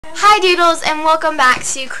Hi Doodles, and welcome back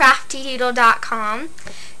to craftydoodle.com.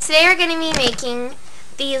 Today we're going to be making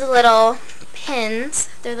these little pins.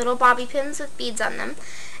 They're little bobby pins with beads on them.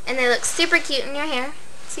 And they look super cute in your hair.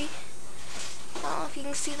 See? I don't know if you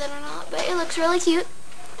can see that or not, but it looks really cute.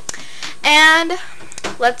 And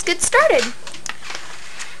let's get started.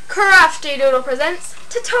 Crafty Doodle presents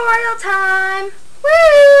tutorial time!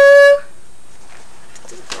 Woo!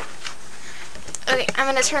 Okay, I'm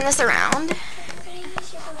going to turn this around.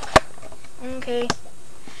 Okay.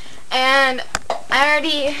 And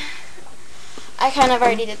I kind of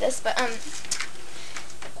already did this, but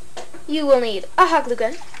you will need a hot glue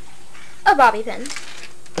gun, a bobby pin,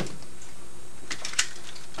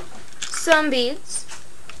 some beads.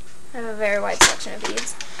 I have a very wide selection of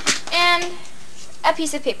beads, and a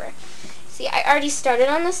piece of paper. See, I already started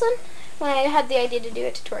on this one when I had the idea to do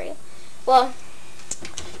a tutorial. Well,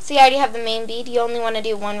 see, I already have the main bead. You only want to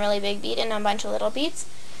do one really big bead and a bunch of little beads.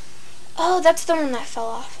 Oh, that's the one that fell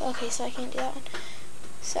off. Okay, so I can't do that one.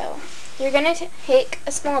 So, you're going to take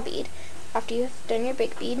a small bead after you've done your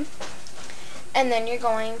big bead. And then you're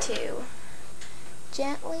going to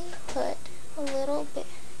gently put a little bit.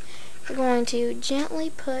 You're going to gently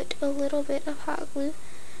put a little bit of hot glue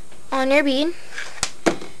on your bead.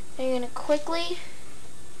 And you're going to quickly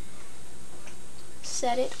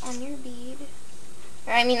set it on your bead.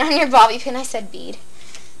 Or I mean on your bobby pin. I said bead.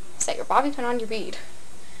 Set your bobby pin on your bead.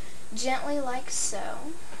 Gently like so.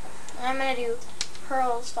 And I'm going to do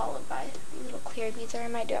pearls followed by little clear beads, or I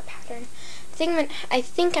might do a pattern. I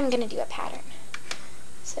think I'm going to do a pattern.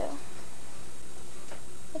 So,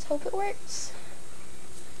 let's hope it works.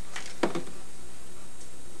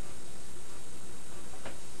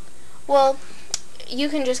 Well, you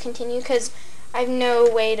can just continue because I have no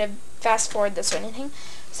way to fast forward this or anything.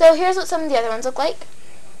 So here's what some of the other ones look like.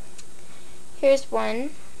 Here's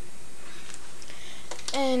one.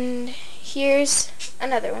 And here's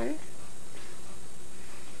another one.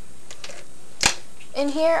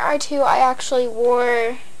 And here are two I actually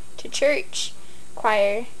wore to church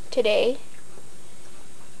choir today.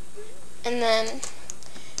 And then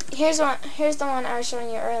here's the one I was showing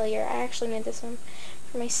you earlier. I actually made this one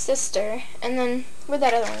for my sister. And then where'd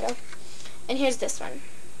that other one go? And here's this one.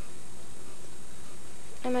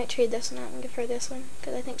 I might trade this one out and give her this one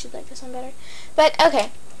because I think she'd like this one better. But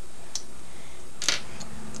okay.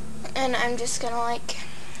 And I'm just gonna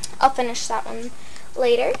I'll finish that one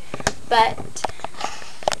later, but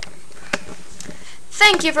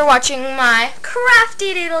thank you for watching my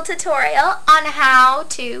crafty doodle tutorial on how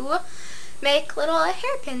to make little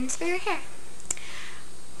hairpins for your hair.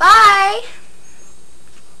 Bye!